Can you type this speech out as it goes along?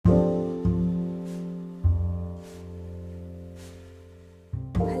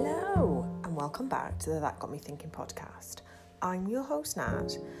welcome back to the That Got Me Thinking podcast. I'm your host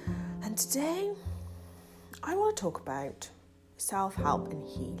Nat, and today I want to talk about self-help and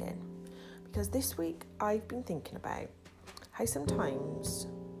healing, because this week I've been thinking about how sometimes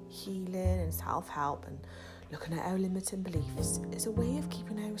healing and self-help and looking at our limiting beliefs is a way of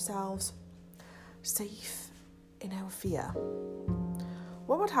keeping ourselves safe in our fear.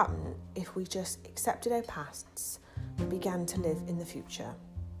 What would happen if we just accepted our pasts and began to live in the future,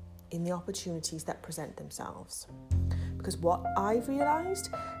 in the opportunities that present themselves? Because what I've realised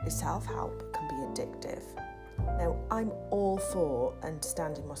is self-help can be addictive. Now, I'm all for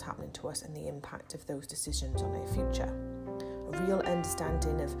understanding what's happening to us and the impact of those decisions on our future. A real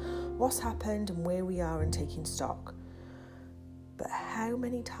understanding of what's happened and where we are and taking stock. But how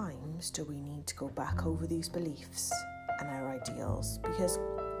many times do we need to go back over these beliefs and our ideals? Because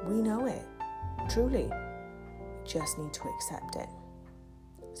we know it, truly. We just need to accept it.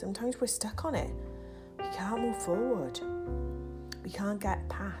 Sometimes we're stuck on it. We can't move forward. We can't get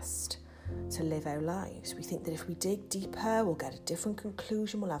past to live our lives. We think that if we dig deeper, we'll get a different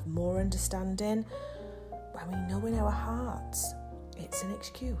conclusion, we'll have more understanding. When we know in our hearts, it's an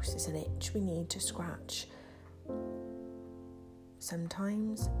excuse, it's an itch we need to scratch.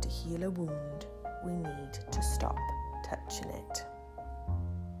 Sometimes to heal a wound, we need to stop touching it.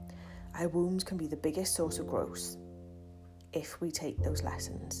 Our wounds can be the biggest source of growth if we take those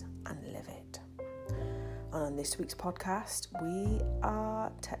lessons and live it. And on this week's podcast, we are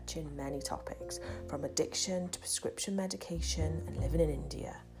touching many topics, from addiction to prescription medication and living in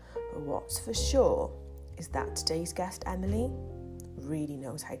India. But what's for sure is that today's guest, Emily, really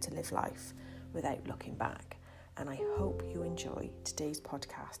knows how to live life without looking back. And I hope you enjoy today's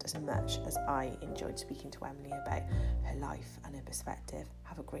podcast as much as I enjoyed speaking to Emily about her life and her perspective.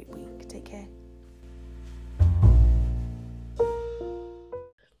 Have a great week. Take care.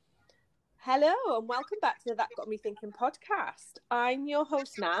 Hello and welcome back to the That Got Me Thinking podcast. I'm your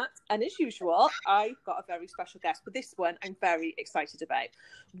host Nat, and as usual, I've got a very special guest, but this one I'm very excited about.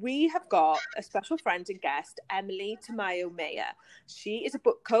 We have got a special friend and guest, Emily Tamayo Mayer. She is a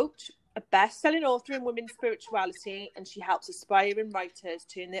book coach, a best-selling author in women's spirituality, and she helps aspiring writers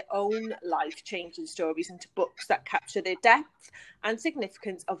turn their own life-changing stories into books that capture the depth and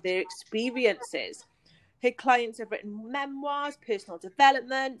significance of their experiences. Her clients have written memoirs, personal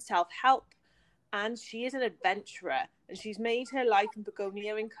development, self-help, and she is an adventurer. And she's made her life in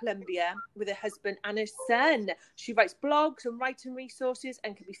Begonia in Colombia with her husband and her son. She writes blogs and writing resources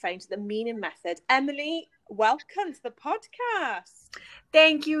and can be found at The Meaning Method. Emily, welcome to the podcast.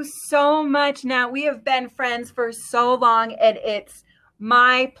 Thank you so much, Nat. We have been friends for so long, and it's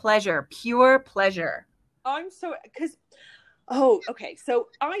my pleasure, pure pleasure. I'm so, because... Oh, okay. So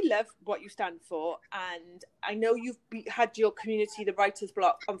I love what you stand for, and I know you've had your community, the Writer's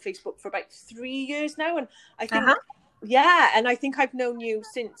Block, on Facebook for about 3 years now, and I think, and I think I've known you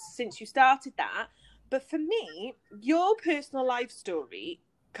since you started that. But for me, your personal life story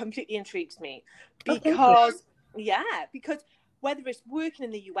completely intrigues me because, because whether it's working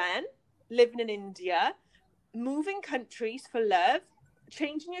in the UN, living in India, moving countries for love,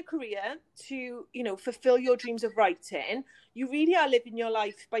 changing your career to, fulfill your dreams of writing, you really are living your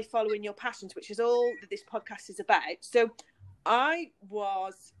life by following your passions, which is all that this podcast is about. So I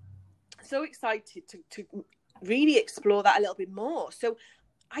was so excited to really explore that a little bit more. So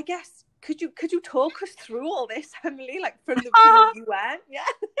I guess, could you talk us through all this, Emily, like from the UN? Yeah.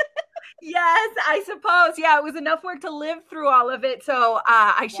 Yes, I suppose. Yeah, it was enough work to live through all of it. So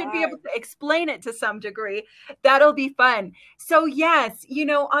I should be able to explain it to some degree. That'll be fun. So yes,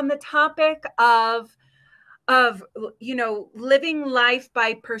 on the topic of living life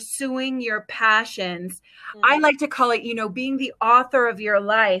by pursuing your passions, I like to call it, being the author of your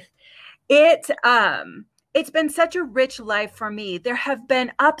life. It's been such a rich life for me. There have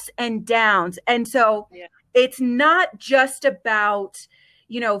been ups and downs. And so it's not just about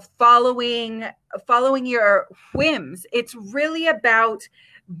following your whims. It's really about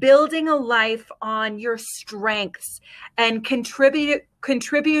building a life on your strengths and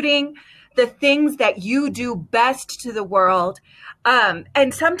contributing the things that you do best to the world.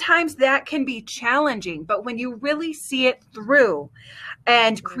 And sometimes that can be challenging, but when you really see it through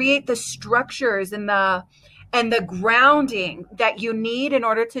and create the structures and the grounding that you need in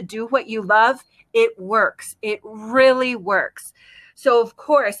order to do what you love, it works. It really works. So of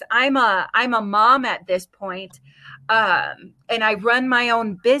course, I'm a mom at this point, and I run my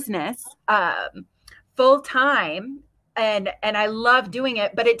own business full time, and I love doing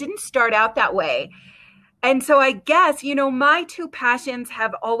it. But it didn't start out that way, and so I guess my two passions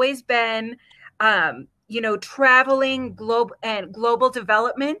have always been traveling global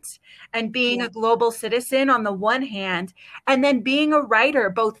development and being a global citizen on the one hand, and then being a writer,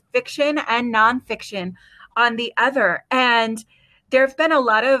 both fiction and nonfiction on the other. And there have been a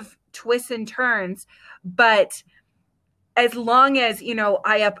lot of twists and turns, but as long as,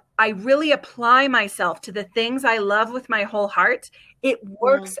 I really apply myself to the things I love with my whole heart, it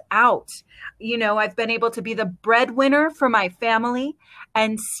works out. I've been able to be the breadwinner for my family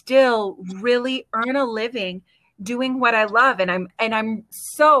and still really earn a living doing what I love. And I'm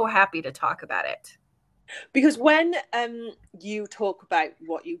so happy to talk about it. Because when you talk about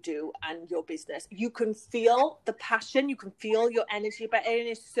what you do and your business, you can feel the passion, you can feel your energy about it, and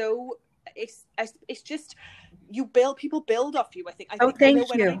it's just people build off you. I think Thank you.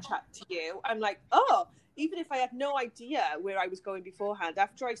 When I chat to you, I'm like, even if I had no idea where I was going beforehand,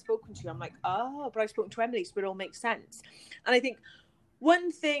 after I've spoken to you, I'm like, but I've spoken to Emily, so it all makes sense. And I think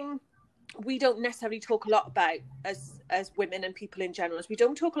one thing we don't necessarily talk a lot about as women and people in general is we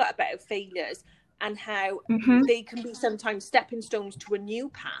don't talk a lot about failures and how they can be sometimes stepping stones to a new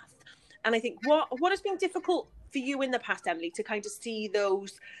path. And I think what has been difficult for you in the past, Emily, to kind of see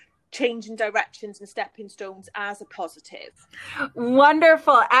those changing directions and stepping stones as a positive?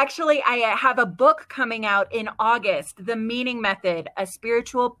 Wonderful. Actually, I have a book coming out in August, The Meaning Method, A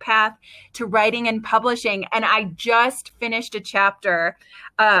Spiritual Path to Writing and Publishing. And I just finished a chapter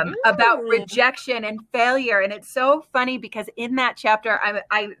about rejection and failure. And it's so funny because in that chapter,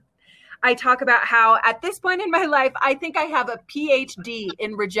 I talk about how at this point in my life, I think I have a PhD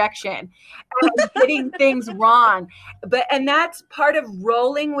in rejection and getting things wrong. And that's part of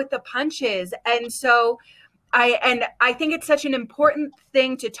rolling with the punches. And so I think it's such an important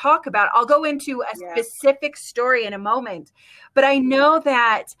thing to talk about. I'll go into a specific story in a moment, but I know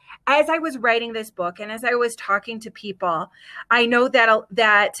that as I was writing this book and as I was talking to people, I know that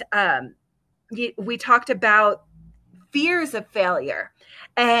we talked about fears of failure.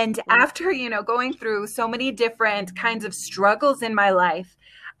 And after, going through so many different kinds of struggles in my life,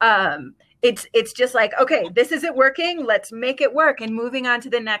 it's just like, okay, this isn't working. Let's make it work and moving on to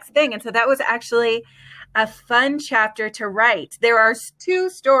the next thing. And so that was actually a fun chapter to write. There are 2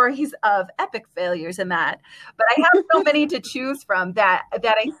 stories of epic failures in that, but I have so many to choose from that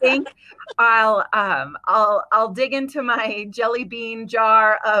I think I'll dig into my jelly bean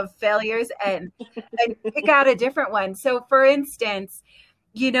jar of failures and pick out a different one. So for instance,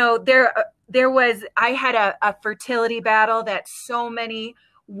 I had a fertility battle that so many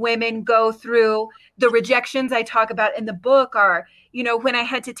women go through. The rejections I talk about in the book are, when I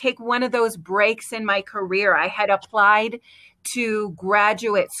had to take one of those breaks in my career. I had applied to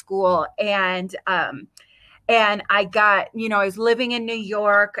graduate school and I got, I was living in New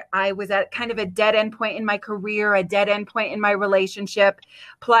York. I was at kind of a dead end point in my career, a dead end point in my relationship,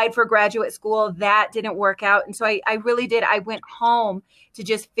 applied for graduate school. That didn't work out. And so I really did. I went home to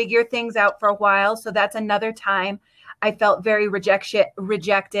just figure things out for a while. So that's another time I felt very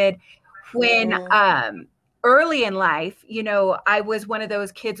rejected when, early in life, I was one of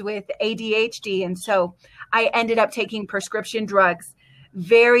those kids with ADHD. And so I ended up taking prescription drugs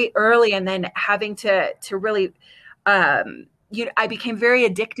very early and then having to really, I became very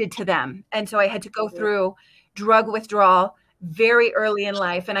addicted to them. And so I had to go through drug withdrawal very early in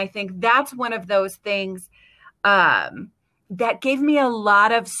life. And I think that's one of those things that gave me a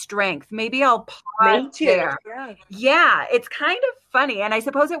lot of strength. Maybe I'll pause there. Yeah, it's kind of funny. And I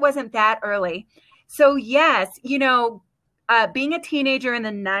suppose it wasn't that early. So yes, being a teenager in the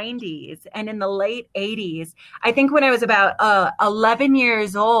 90s and in the late 80s, I think when I was about 11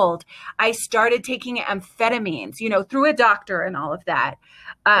 years old, I started taking amphetamines, through a doctor and all of that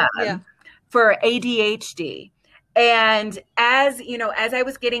for ADHD. And as I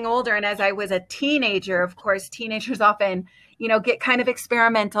was getting older and as I was a teenager, of course, teenagers often, get kind of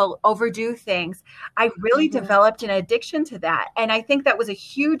experimental, overdo things. I really developed an addiction to that. And I think that was a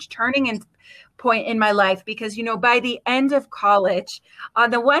huge turning point in my life because, by the end of college,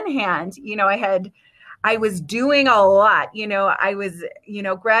 on the one hand, I was doing a lot, I was,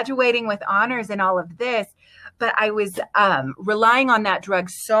 graduating with honors and all of this, but I was relying on that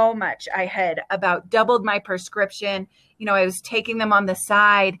drug so much. I had about doubled my prescription. I was taking them on the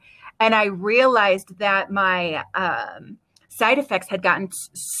side and I realized that my side effects had gotten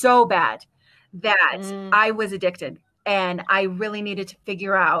so bad that I was addicted. And I really needed to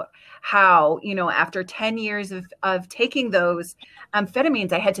figure out how, after 10 years of taking those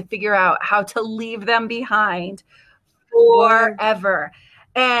amphetamines, I had to figure out how to leave them behind forever.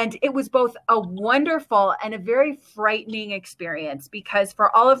 And it was both a wonderful and a very frightening experience because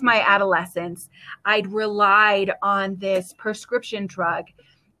for all of my adolescence, I'd relied on this prescription drug.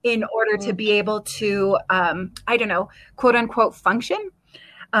 in order to be able to, I don't know, quote unquote, function,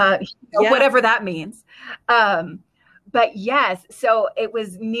 whatever that means. But yes, so it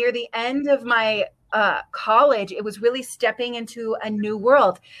was near the end of my college. It was really stepping into a new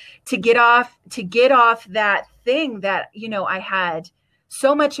world to get off that thing that, I had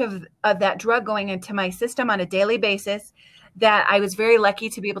so much of that drug going into my system on a daily basis, that I was very lucky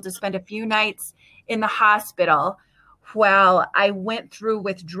to be able to spend a few nights in the hospital while I went through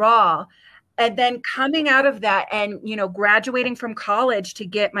withdrawal. And then coming out of that and, graduating from college to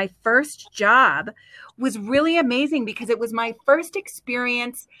get my first job was really amazing, because it was my first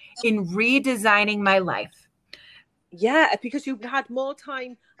experience in redesigning my life. Yeah, because you had more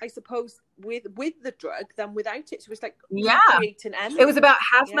time, I suppose, with the drug than without it. So it's like creating Emily. It was about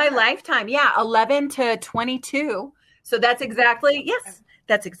half my lifetime. Yeah, 11 to 22. So that's exactly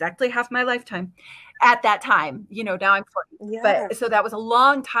half my lifetime at that time. Now I'm 40. But so that was a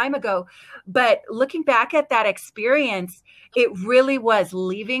long time ago. But looking back at that experience, it really was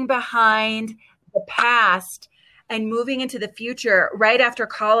leaving behind the past and moving into the future. Right after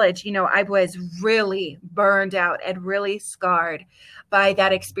college, I was really burned out and really scarred by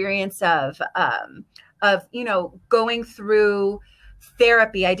that experience of going through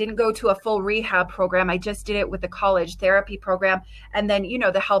therapy. I didn't go to a full rehab program. I just did it with the college therapy program, and then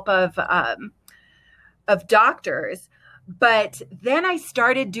the help of doctors. But then I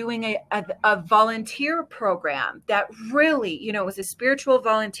started doing a volunteer program that really, was a spiritual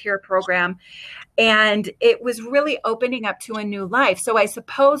volunteer program, and it was really opening up to a new life. So I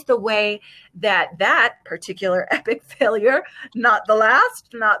suppose the way that particular epic failure, not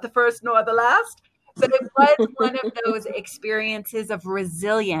the first nor the last, but it was one of those experiences of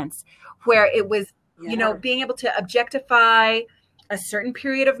resilience where it was, being able to objectify a certain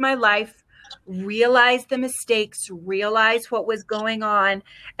period of my life, realize the mistakes, realize what was going on,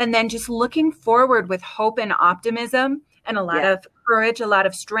 and then just looking forward with hope and optimism and a lot of courage, a lot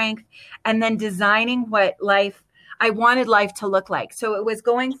of strength, and then designing what I wanted life to look like. So it was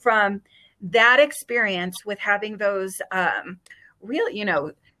going from that experience with having those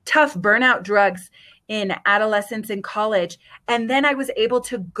real, tough burnout drugs in adolescence and college. And then I was able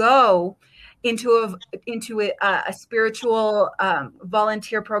to go into a spiritual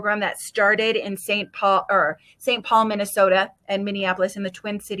volunteer program that started in St. Paul, Minnesota, and Minneapolis, in the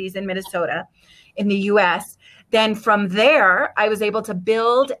Twin Cities in Minnesota in the US. Then from there, I was able to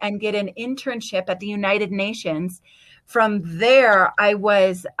build and get an internship at the United Nations. From there, I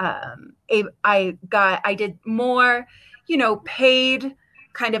was I did more, paid,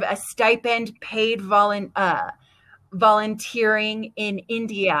 kind of a stipend paid volunteering in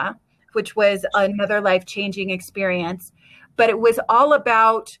India, which was another life-changing experience. But it was all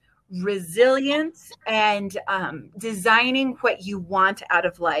about resilience and designing what you want out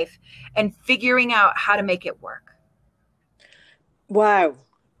of life and figuring out how to make it work. Wow.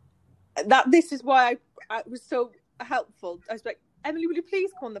 This is why I was so helpful. I was like, Emily, will you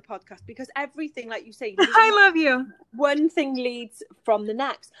please come on the podcast? Because everything, like you say, I love you. One thing leads from the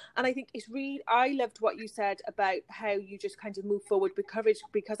next. And I think I loved what you said about how you just kind of move forward with courage,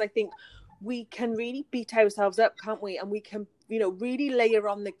 because I think we can really beat ourselves up, can't we? And we can, really layer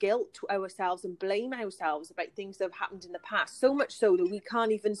on the guilt to ourselves and blame ourselves about things that have happened in the past. So much so that we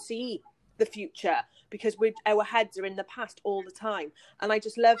can't even see the future because our heads are in the past all the time. And I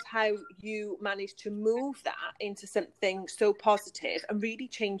just loved how you managed to move that into something so positive and really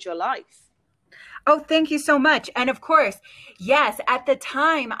change your life. Oh, thank you so much. And of course, yes, at the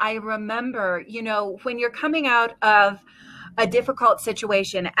time, I remember, when you're coming out of a difficult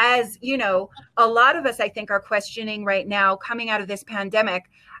situation, as, a lot of us, I think, are questioning right now, coming out of this pandemic,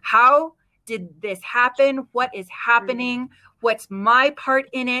 how did this happen? What is happening? What's my part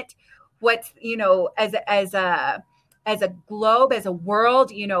in it? What's, as a globe, as a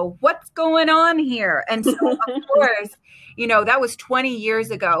world, what's going on here? And so, of course, that was 20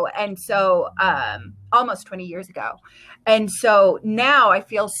 years ago. And so almost 20 years ago. And so now I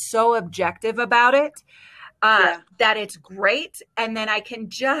feel so objective about it, that it's great. And then I can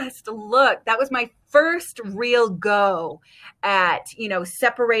just look. That was my first real go at,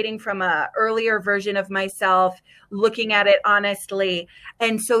 separating from a earlier version of myself, looking at it honestly.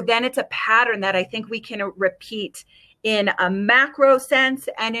 And so then it's a pattern that I think we can repeat in a macro sense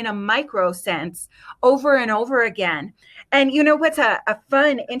and in a micro sense over and over again. And what's a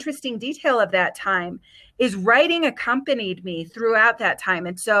fun, interesting detail of that time is writing accompanied me throughout that time.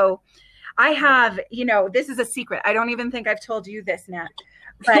 And so I have, this is a secret. I don't even think I've told you this, Nat,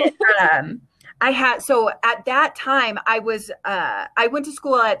 but So at that time I went to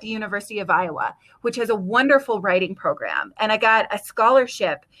school at the University of Iowa, which has a wonderful writing program. And I got a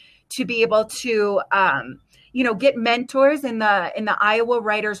scholarship to be able to, get mentors in the Iowa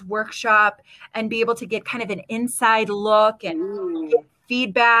Writers Workshop and be able to get kind of an inside look and get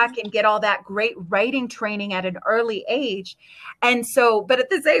feedback and get all that great writing training at an early age. And so, but at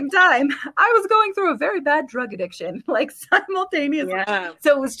the same time, I was going through a very bad drug addiction, like simultaneously. Yeah.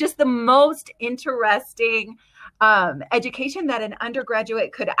 So it was just the most interesting education that an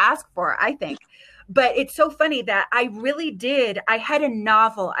undergraduate could ask for, I think. But it's so funny that I had a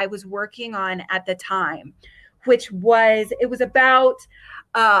novel I was working on at the time, it was about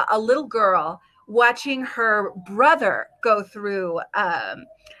a little girl watching her brother go through an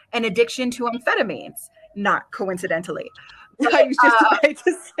addiction to amphetamines, not coincidentally. I was just about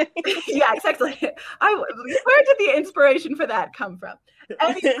to say. Yeah, exactly. Where did the inspiration for that come from?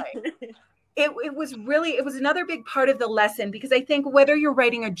 Anyway, it was another big part of the lesson, because I think whether you're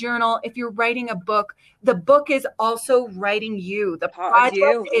writing a journal, if you're writing a book, the book is also writing you. The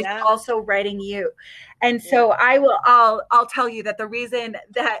project is also writing you. And so I'll tell you that the reason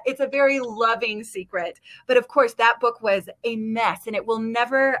that it's a very loving secret, but of course that book was a mess and it will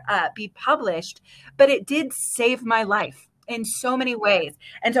never be published, but it did save my life in so many ways.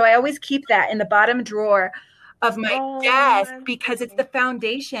 And so I always keep that in the bottom drawer of my desk, because it's the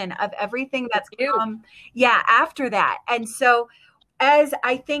foundation of everything that's come after that. And so as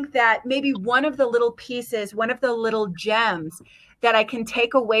I think that maybe one of the little pieces, one of the little gems that I can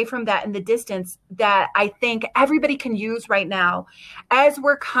take away from that in the distance that I think everybody can use right now, as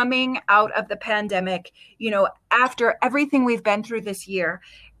we're coming out of the pandemic, after everything we've been through this year,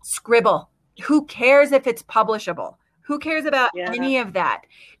 scribble. Who cares if it's publishable? Who cares about any of that?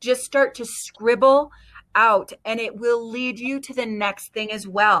 Just start to scribble out, and it will lead you to the next thing as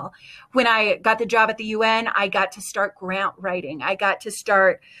well. When I got the job at the UN, I got to start grant writing. I got to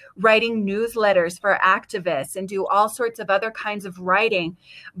start writing newsletters for activists and do all sorts of other kinds of writing.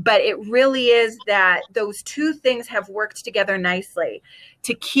 But it really is that those two things have worked together nicely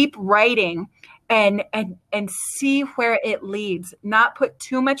to keep writing and see where it leads, not put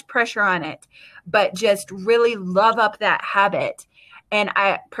too much pressure on it, but just really love up that habit. And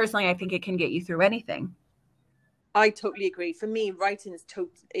I think it can get you through anything. I totally agree. For me, writing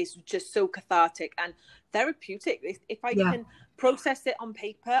is just so cathartic and therapeutic. If I can process it on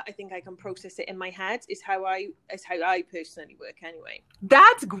paper, I think I can process it in my head. Is how I personally work anyway.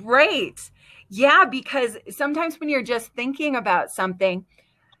 That's great. Yeah, because sometimes when you're just thinking about something,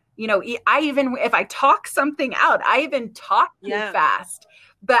 if I talk something out, I even talk too fast,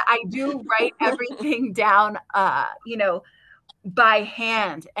 but I do write everything down, by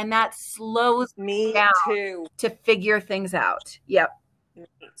hand, and that slows me down to figure things out. Yep. Me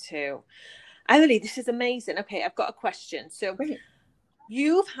too. Emily, this is amazing. Okay, I've got a question. So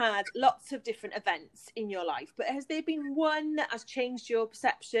you've had lots of different events in your life, but has there been one that has changed your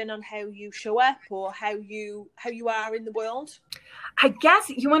perception on how you show up or how you are in the world? I guess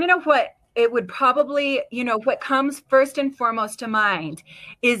you want to know what it would probably, what comes first and foremost to mind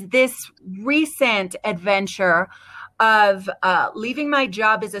is this recent adventure of leaving my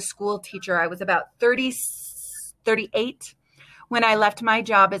job as a school teacher. I was about 38 when I left my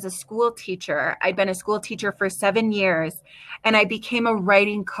job as a school teacher. I'd been a school teacher for 7 years, and I became a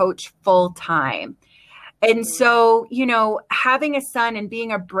writing coach full time. And so, having a son and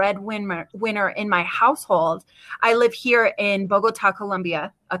being a breadwinner in my household, I live here in Bogota,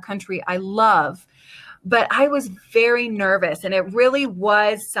 Colombia, a country I love, but I was very nervous, and it really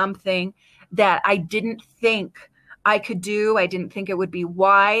was something that I didn't think I could do. I didn't think it would be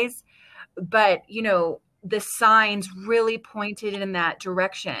wise, but, the signs really pointed in that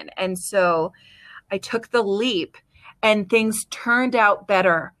direction. And so I took the leap, and things turned out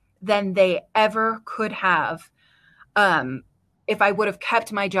better than they ever could have if I would have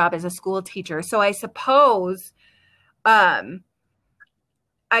kept my job as a school teacher. So I suppose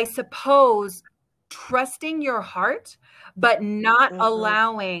trusting your heart, but not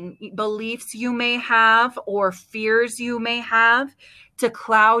allowing beliefs you may have or fears you may have to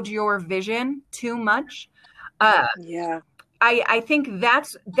cloud your vision too much. I think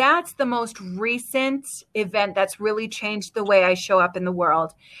that's the most recent event that's really changed the way I show up in the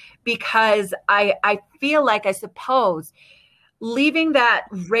world, because I feel like, I suppose, leaving that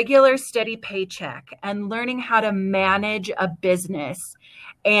regular steady paycheck and learning how to manage a business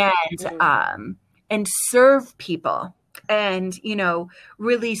and serve people and,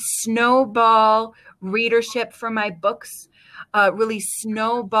 really snowball readership for my books, really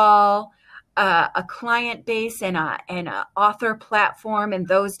snowball a client base and a author platform and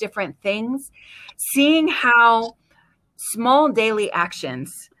those different things, seeing how small daily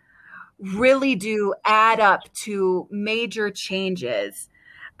actions really do add up to major changes.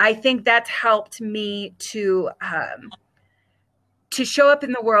 I think that's helped me to show up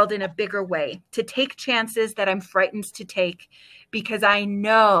in the world in a bigger way, to take chances that I'm frightened to take, because I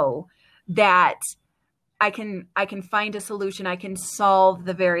know that I can find a solution. I can solve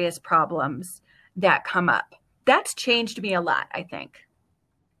the various problems that come up. That's changed me a lot, I think.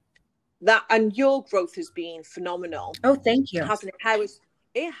 That, and your growth has been phenomenal. Oh, thank you. Hasn't it?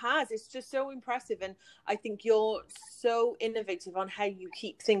 It has. It's just so impressive. And I think you're so innovative on how you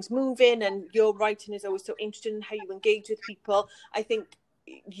keep things moving, and your writing is always so interesting in how you engage with people. I think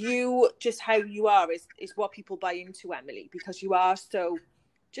you, just how you are is what people buy into, Emily, because you are so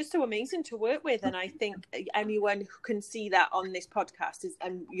amazing to work with. And I think anyone who can see that on this podcast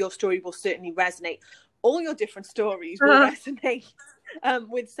and your story will certainly resonate. All your different stories will resonate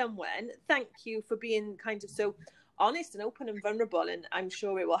with someone. Thank you for being kind of so honest and open and vulnerable, and I'm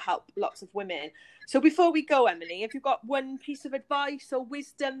sure it will help lots of women. So before we go, Emily, have you got one piece of advice or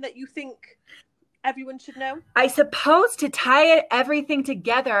wisdom that you think everyone should know? I suppose to tie everything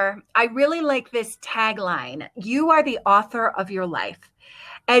together, I really like this tagline: you are the author of your life.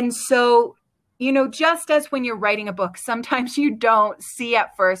 And so, just as when you're writing a book, sometimes you don't see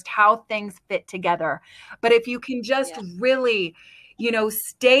at first how things fit together. But if you can just really,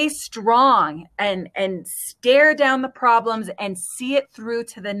 stay strong and stare down the problems and see it through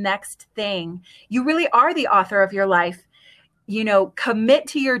to the next thing, you really are the author of your life. Commit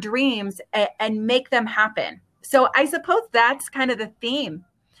to your dreams and make them happen. So I suppose that's kind of the theme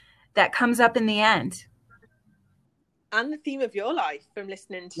that comes up in the end. And the theme of your life from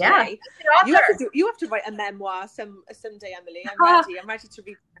listening today. Yeah. You have to write a memoir someday, Emily. I'm ready to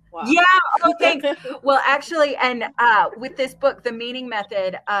read a memoir. Yeah, thanks. Well, actually, and with this book, The Meaning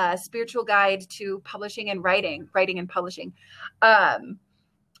Method, Spiritual Guide to Publishing and Writing and Publishing,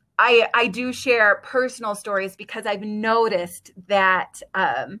 I do share personal stories, because I've noticed that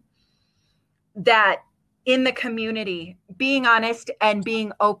that in the community, being honest and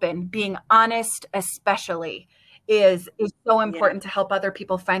being open, being honest especially, is so important to help other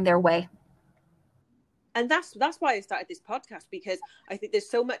people find their way. And that's why I started this podcast, because I think there's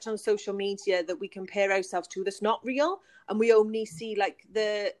so much on social media that we compare ourselves to that's not real, and we only see like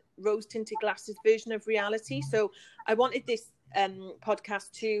the rose-tinted glasses version of reality. So I wanted this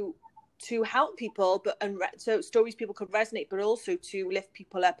podcast to help people, so stories people could resonate, but also to lift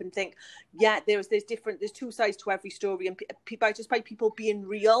people up and think, there's two sides to every story, and just by people being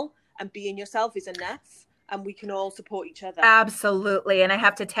real and being yourself is enough. And we can all support each other. Absolutely. And I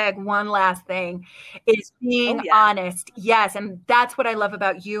have to tag one last thing, is being honest. Yes. And that's what I love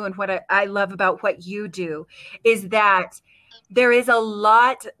about you, and what I love about what you do, is that there's a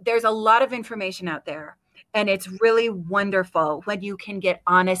lot of information out there. And it's really wonderful when you can get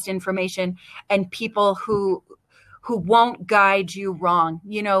honest information and people who won't guide you wrong.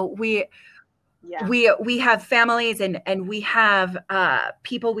 We have families and we have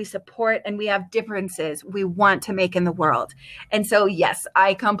people we support, and we have differences we want to make in the world. And so, yes,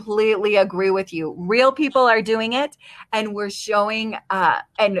 I completely agree with you. Real people are doing it, and we're showing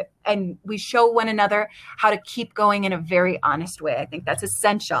and we show one another how to keep going in a very honest way. I think that's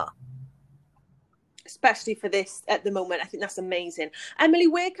essential. Especially for this at the moment. I think that's amazing. Emily,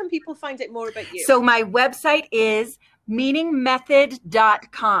 where can people find out more about you? So my website is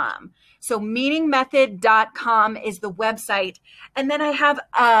meaningmethod.com. So meaningmethod.com is the website. And then I have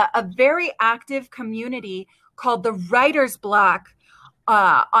a very active community called the Writer's Block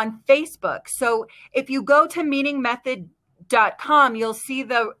on Facebook. So if you go to meaningmethod.com, you'll see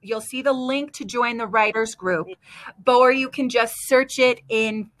the link to join the writers group, or you can just search it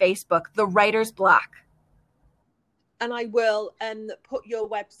in Facebook, the Writer's Block. And I will put your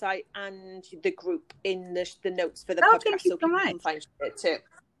website and the group in the notes for the podcast, thank you so much. Can find it too.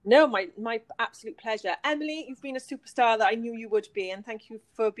 No, my absolute pleasure. Emily, you've been a superstar that I knew you would be, and thank you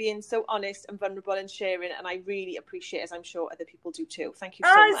for being so honest and vulnerable and sharing, and I really appreciate it, as I'm sure other people do too. Thank you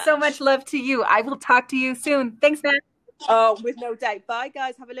so much. So much love to you. I will talk to you soon. Thanks, Matt. Oh, with no doubt. Bye,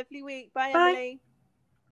 guys. Have a lovely week. Bye, Emily.